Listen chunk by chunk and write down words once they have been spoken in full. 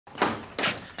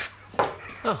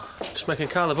Oh, just making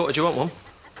Carla butter. Do you want one?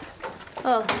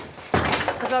 Well,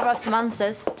 I'd rather have some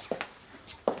answers.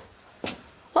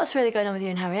 What's really going on with you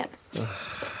and Harriet?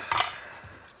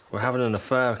 We're having an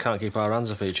affair. Can't keep our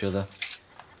hands off each other.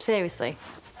 Seriously?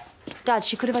 Dad,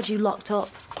 she could have had you locked up.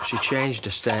 She changed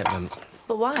her statement.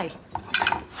 But why?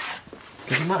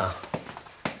 Doesn't matter.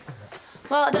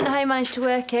 Well, I don't know how you managed to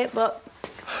work it, but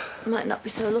I might not be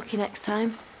so lucky next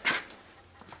time.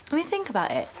 I mean, think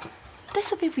about it. This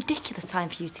would be a ridiculous time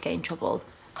for you to get in trouble.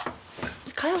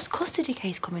 There's Kyle's custody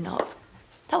case coming up.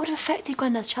 That would have affected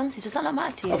Granddad's chances. Does that not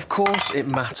matter to you? Of course it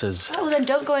matters. Oh, well, then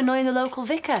don't go annoying the local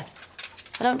vicar.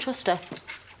 I don't trust her.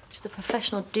 She's a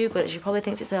professional do-gooder. She probably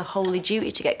thinks it's her holy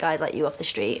duty to get guys like you off the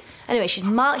street. Anyway, she's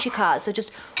marked your cards, so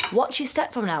just watch your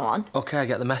step from now on. OK, I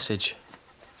get the message.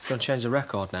 Gonna change the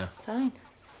record now. Fine.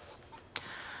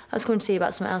 I was coming to see you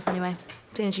about something else anyway.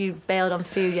 Seeing as you bailed on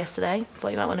food yesterday,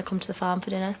 thought you might want to come to the farm for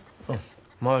dinner. Oh,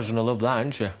 Maya's gonna love that,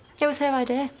 isn't she? It was her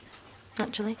idea,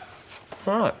 actually.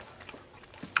 All right.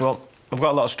 Well, I've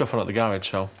got a lot of stuff on at the garage,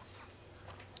 so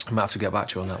I might have to get back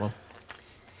to you on that one.